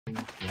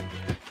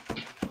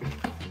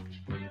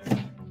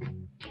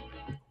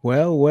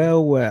Well,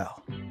 well,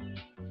 well.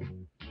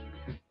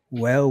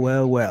 Well,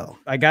 well, well.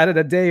 I got it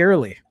a day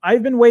early.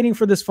 I've been waiting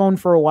for this phone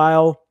for a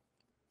while.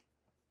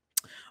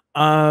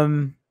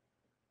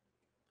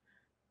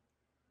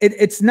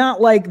 It's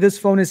not like this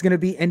phone is going to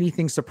be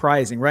anything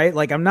surprising, right?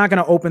 Like, I'm not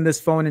going to open this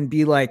phone and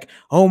be like,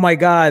 oh my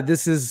God,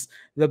 this is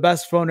the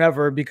best phone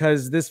ever,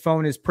 because this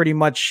phone is pretty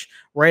much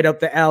right up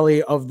the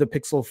alley of the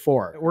Pixel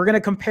 4. We're going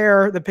to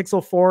compare the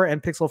Pixel 4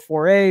 and Pixel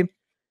 4a.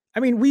 I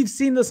mean, we've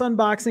seen this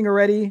unboxing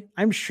already,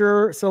 I'm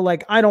sure. So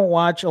like, I don't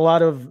watch a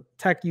lot of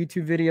tech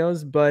YouTube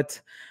videos, but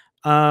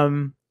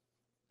I'm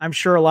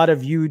sure a lot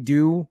of you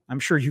do. I'm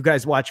sure you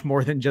guys watch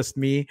more than just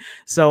me.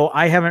 So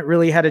I haven't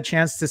really had a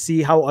chance to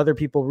see how other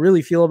people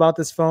really feel about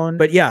this phone.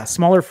 But yeah,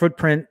 smaller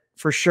footprint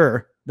for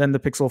sure than the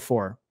Pixel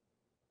 4.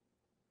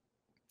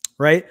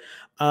 Right?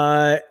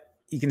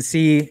 You can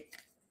see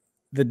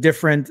the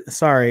different,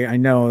 sorry, I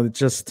know,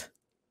 just,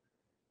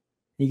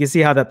 you can see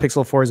how that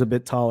Pixel 4 is a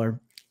bit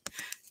taller.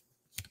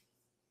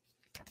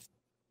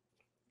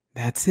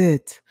 That's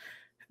it.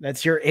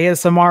 That's your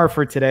ASMR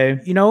for today.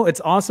 You know,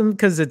 it's awesome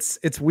because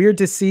it's weird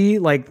to see,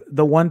 like,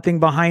 the one thing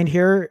behind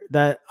here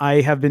that I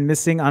have been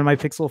missing on my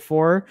Pixel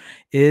 4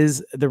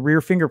 is the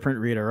rear fingerprint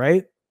reader,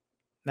 right?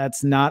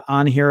 That's not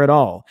on here at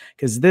all,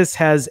 because this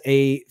has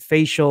a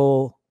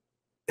facial,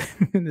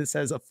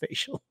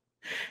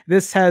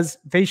 this has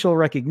facial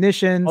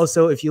recognition.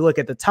 Also, if you look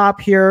at the top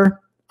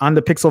here, on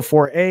the Pixel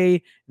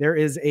 4a, there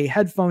is a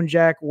headphone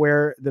jack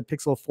where the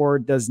Pixel 4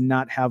 does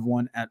not have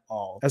one at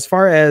all. As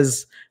far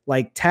as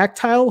like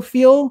tactile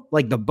feel,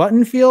 like the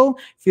button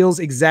feels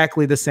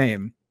exactly the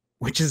same,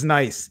 which is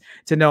nice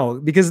to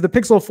know, because the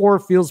Pixel 4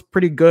 feels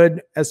pretty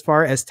good as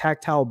far as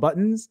tactile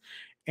buttons,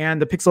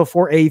 and the Pixel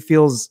 4a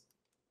feels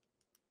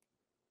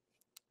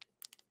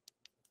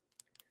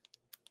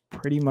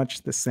pretty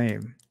much the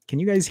same. Can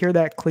you guys hear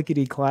that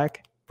clickety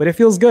clack? But it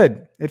feels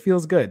good. It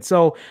feels good.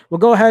 So we'll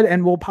go ahead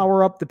and we'll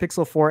power up the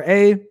Pixel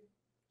 4a.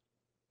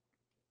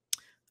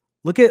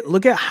 Look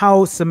at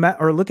how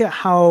symmetrical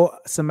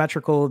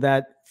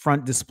that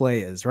front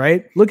display is,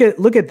 right? Look at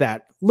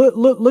that.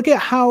 Look at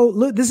how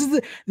this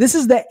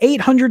is the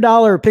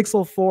 $800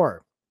 Pixel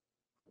 4.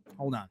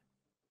 Hold on.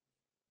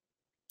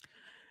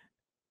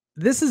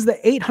 This is the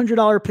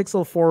 $800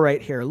 Pixel 4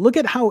 right here. Look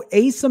at how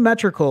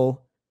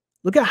asymmetrical.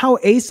 Look at how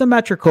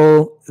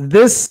asymmetrical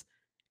this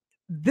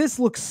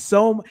looks.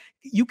 So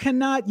you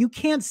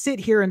can't sit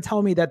here and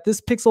tell me that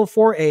this Pixel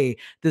 4a,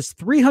 this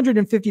 $350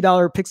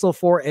 Pixel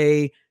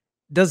 4a,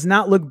 does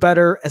not look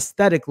better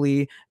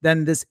aesthetically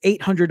than this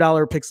 $800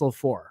 Pixel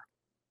 4.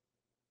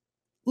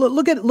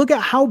 Look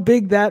at how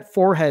big that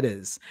forehead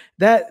is.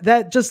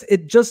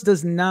 It just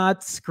does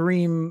not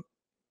scream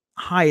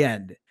high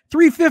end.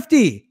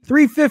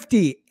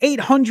 350,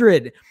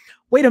 800.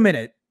 Wait a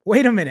minute.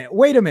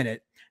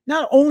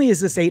 Not only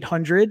is this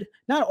 800,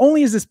 not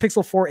only is this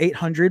Pixel 4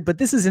 800, but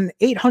this is an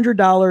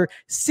 $800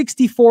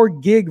 64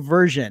 gig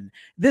version.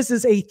 This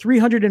is a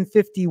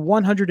 350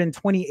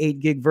 128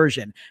 gig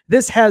version.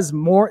 This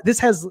Pixel 4, this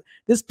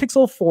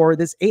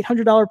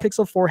 $800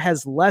 Pixel 4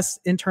 has less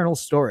internal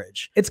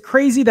storage. It's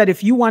crazy that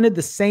if you wanted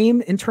the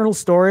same internal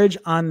storage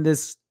on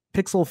this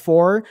Pixel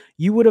 4,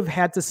 you would have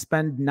had to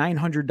spend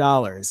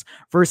 $900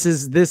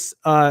 versus this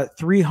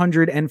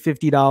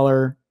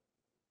 $350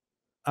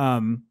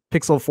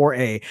 Pixel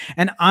 4a.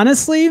 And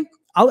honestly,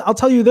 I'll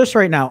tell you this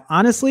right now.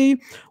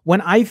 Honestly, when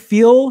I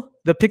feel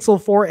the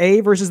Pixel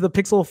 4a versus the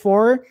Pixel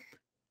 4,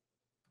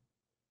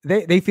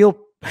 they feel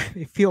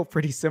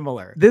pretty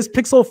similar. This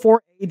Pixel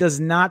 4a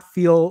does not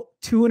feel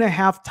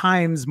 2.5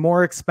 times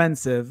more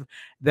expensive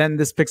than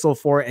this Pixel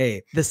 4a.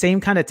 The same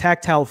kind of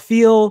tactile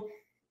feel.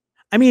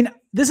 I mean,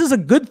 this is a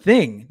good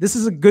thing. This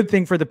is a good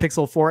thing for the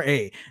Pixel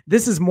 4a.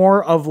 This is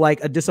more of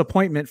like a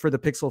disappointment for the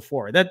Pixel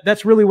 4.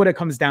 That's really what it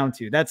comes down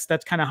to. That's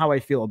kind of how I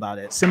feel about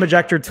it. SIM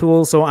ejector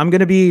tool. So I'm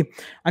gonna be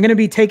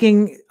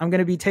taking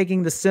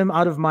the SIM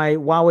out of my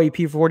Huawei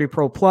P40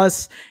 Pro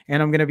Plus,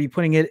 and I'm gonna be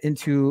putting it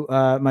into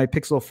my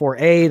Pixel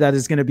 4a. That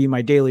is gonna be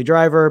my daily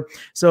driver.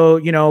 So,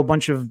 you know, a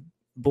bunch of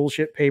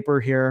bullshit paper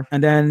here,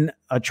 and then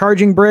a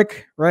charging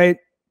brick, right?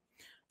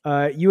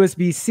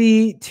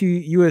 USB-C to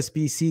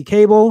USB-C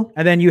cable.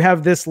 And then you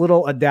have this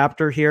little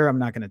adapter here. I'm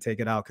not going to take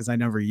it out because I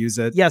never use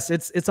it. Yes,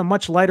 it's a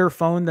much lighter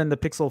phone than the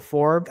Pixel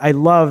 4. I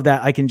love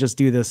that I can just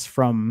do this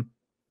from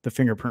the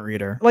fingerprint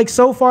reader. Like,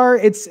 so far,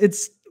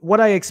 it's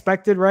what I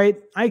expected, right?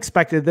 I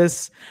expected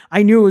this.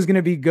 I knew it was going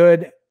to be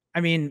good.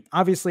 I mean,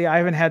 obviously, I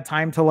haven't had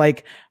time to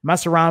like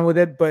mess around with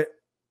it, but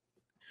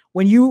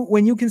when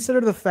you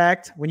consider the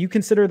fact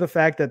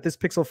that this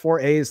Pixel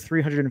 4a is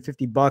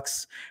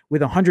 $350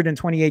 with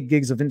 128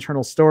 gigs of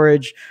internal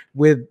storage,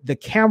 with the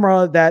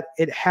camera that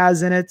it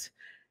has in it,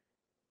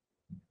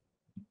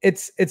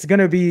 it's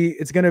gonna be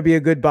a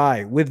good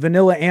buy. With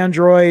vanilla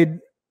Android,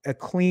 a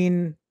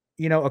clean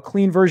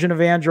version of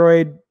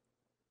Android,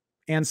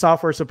 and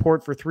software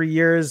support for 3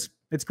 years,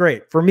 it's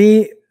great. For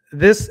me,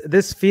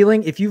 this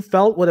feeling, if you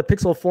felt what a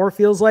Pixel 4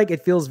 feels like,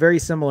 it feels very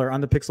similar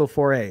on the Pixel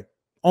 4a.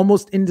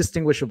 Almost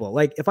indistinguishable.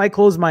 Like, if I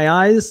close my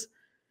eyes,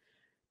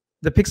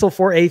 The Pixel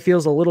 4a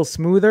feels a little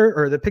smoother,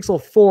 or the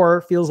Pixel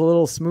 4 feels a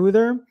little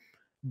smoother,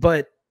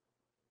 but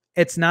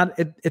it's not,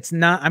 it's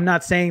not, I'm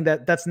not saying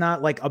that that's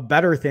not like a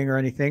better thing or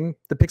anything.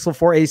 The Pixel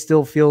 4a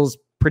still feels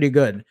pretty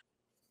good.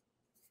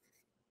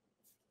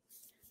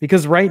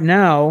 Because right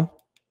now,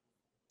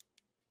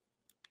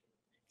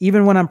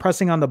 even when I'm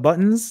pressing on the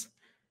buttons,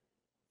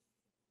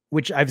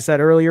 which I've said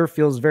earlier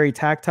feels very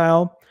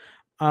tactile,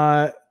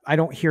 I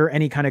don't hear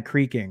any kind of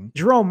creaking.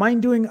 Jerome,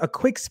 mind doing a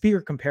quick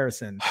speaker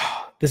comparison?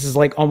 This is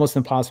like almost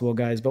impossible,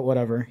 guys, but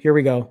whatever. Here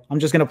we go. I'm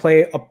just going to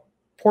play a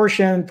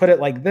portion, put it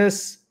like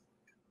this.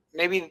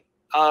 Maybe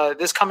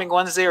this coming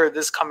Wednesday or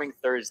this coming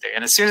Thursday.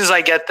 And as soon as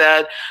I get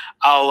that,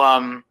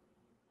 I'll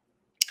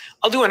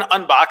do an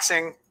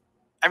unboxing.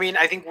 I mean,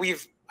 I think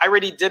I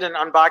already did an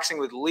unboxing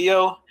with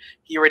Leo.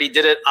 He already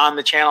did it on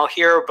the channel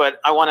here, but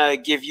I want to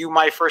give you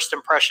my first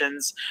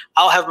impressions.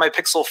 I'll have my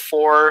Pixel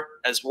 4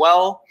 as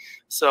well,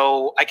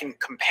 so I can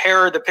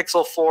compare the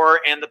Pixel 4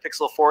 and the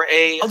Pixel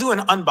 4a. I'll do an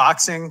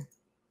unboxing.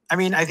 I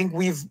mean, I think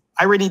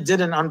I already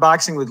did an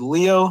unboxing with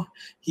Leo.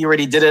 He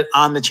already did it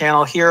on the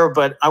channel here,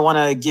 but I want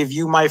to give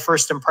you my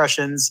first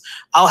impressions.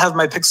 I'll have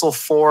my Pixel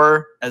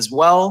 4 as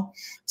well,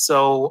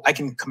 so I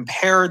can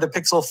compare the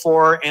Pixel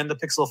 4 and the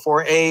Pixel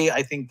 4a.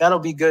 I think that'll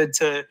be good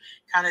to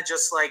kind of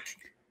just like...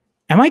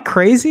 Am I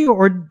crazy,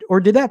 or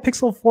did that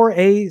Pixel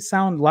 4a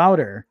sound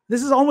louder?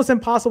 This is almost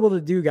impossible to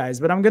do, guys,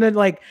 but I'm going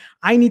to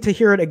I need to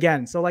hear it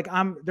again. So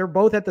they're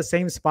both at the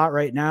same spot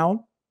right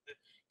now.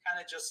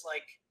 Kind of just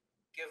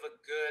give a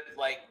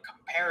good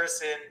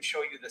comparison,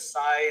 show you the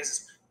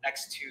size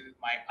next to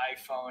my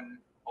iPhone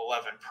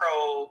 11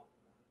 Pro.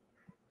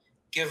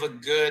 Give a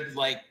good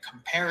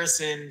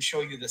comparison,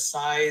 show you the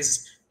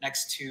size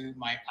next to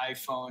my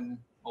iPhone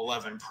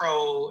 11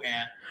 Pro.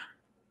 And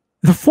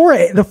the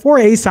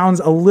 4a sounds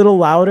a little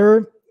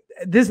louder.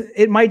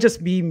 It might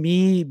just be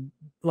me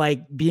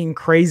being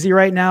crazy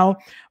right now,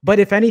 but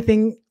if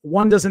anything,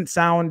 one doesn't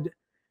sound,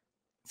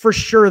 for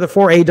sure the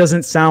 4a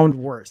doesn't sound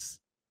worse.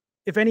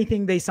 If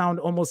anything, they sound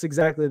almost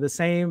exactly the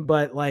same,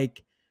 but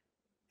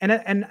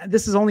and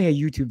this is only a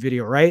YouTube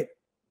video, right?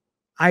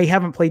 I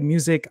haven't played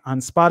music on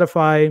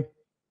Spotify.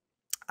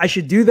 I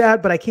should do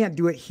that, but I can't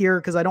do it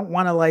here because I don't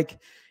want to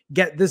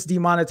get this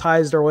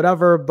demonetized or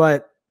whatever.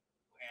 But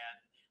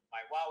my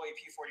Huawei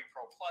P40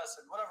 Pro Plus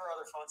and whatever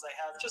other phones I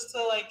have, just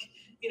to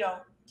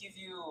give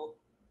you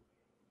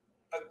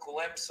a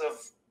glimpse of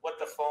what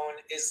the phone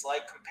is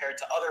like compared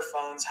to other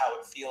phones, how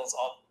it feels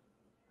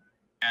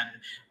and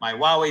my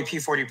Huawei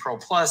P40 Pro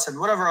Plus and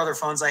whatever other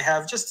phones I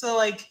have, just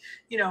to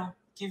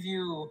give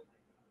you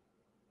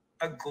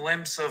a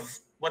glimpse of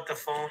what the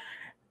phone...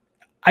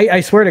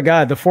 I swear to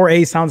God, the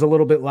 4a sounds a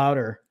little bit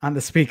louder on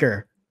the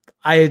speaker.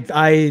 It's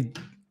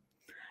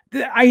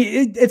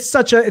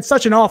such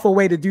an awful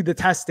way to do the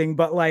testing,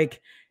 but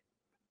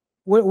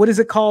what is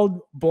it called?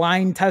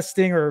 Blind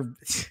testing, or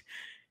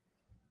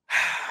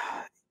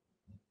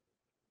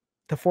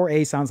the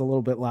 4a sounds a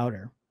little bit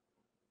louder,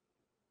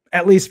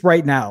 at least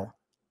right now.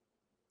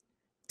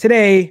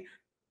 Today,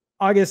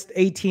 August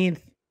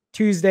 18th,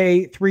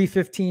 Tuesday,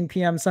 3:15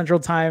 p.m. Central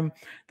Time.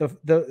 The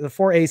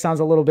 4a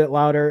sounds a little bit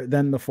louder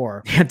than the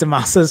 4. Yeah,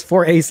 Damas says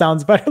 4a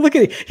sounds better. Look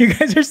at it. You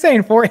guys are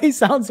saying 4a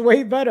sounds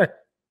way better.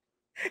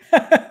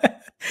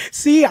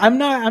 See, I'm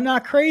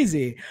not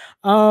crazy.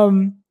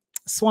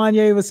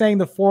 Swanye was saying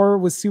the 4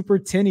 was super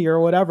tinny or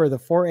whatever. The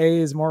 4a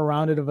is more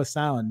rounded of a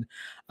sound.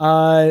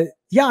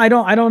 Yeah, I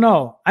don't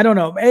know.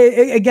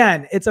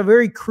 Again, it's a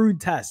very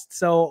crude test.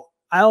 So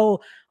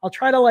I'll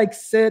try to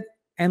sit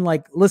and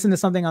listen to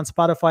something on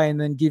Spotify and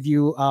then give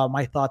you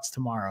my thoughts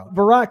tomorrow.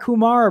 Bharat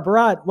Kumar,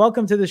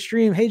 welcome to the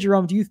stream. Hey,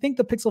 Jerome, do you think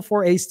the Pixel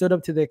 4a stood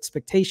up to the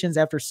expectations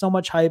after so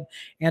much hype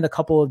and a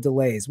couple of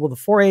delays? Will the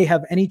 4a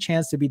have any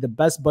chance to be the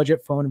best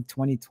budget phone of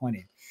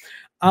 2020?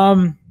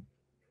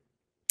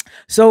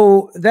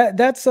 So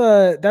that's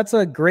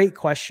a great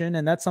question.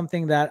 And that's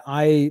something that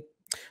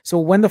so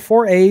when the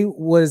 4a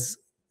was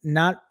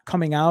not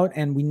coming out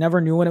and we never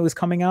knew when it was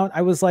coming out,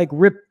 I was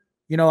rip,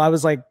 I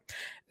was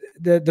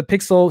the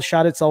Pixel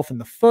shot itself in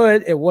the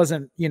foot. It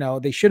wasn't,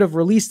 they should have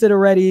released it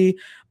already.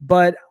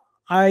 But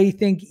I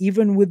think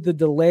even with the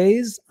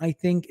delays, I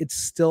think it's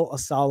still a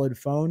solid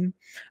phone.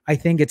 I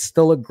think it's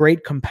still a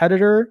great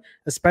competitor,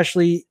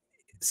 especially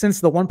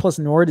since the OnePlus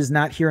Nord is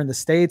not here in the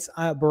States.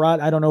 Bharat,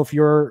 I don't know if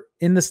you're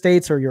in the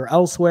States or you're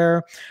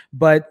elsewhere,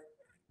 but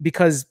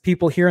because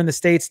people here in the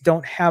States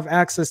don't have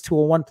access to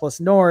a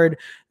OnePlus Nord,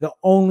 the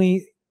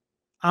only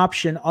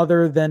option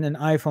other than an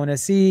iPhone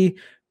SE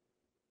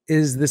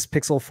is this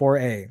Pixel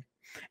 4a.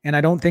 And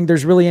I don't think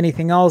there's really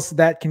anything else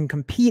that can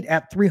compete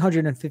at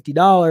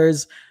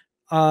 $350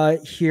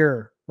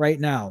 here right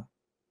now.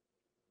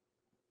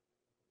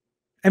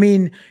 I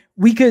mean,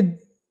 we could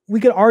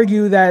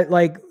argue that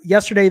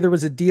yesterday there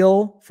was a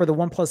deal for the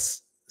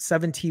OnePlus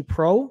 7T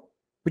Pro,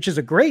 which is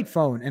a great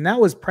phone, and that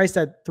was priced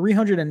at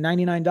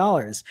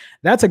 $399.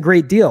 That's a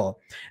great deal.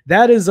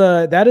 That is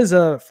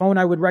a phone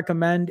I would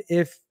recommend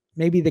if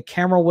maybe the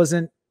camera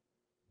wasn't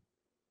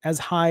as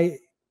high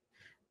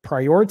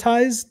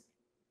prioritized.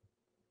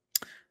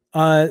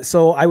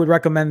 So I would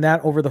recommend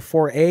that over the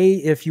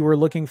 4A if you were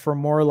looking for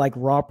more like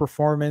raw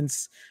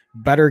performance,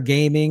 better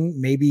gaming,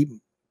 maybe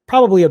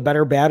probably a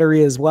better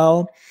battery as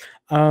well.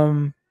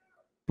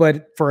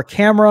 But for a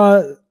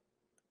camera,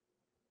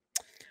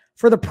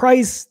 for the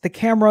price, the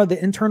camera,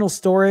 the internal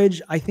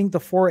storage, I think the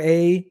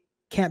 4A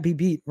can't be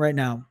beat right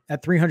now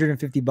at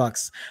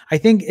 $350. I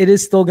think it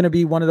is still going to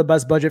be one of the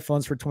best budget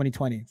phones for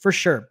 2020 for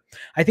sure.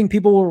 I think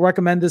people will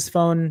recommend this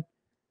phone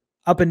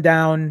up and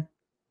down,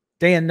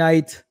 day and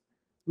night,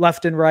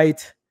 left and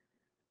right.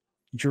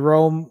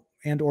 Jerome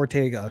and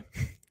Ortega.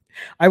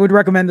 I would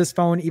recommend this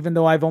phone, even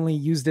though I've only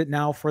used it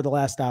now for the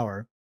last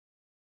hour.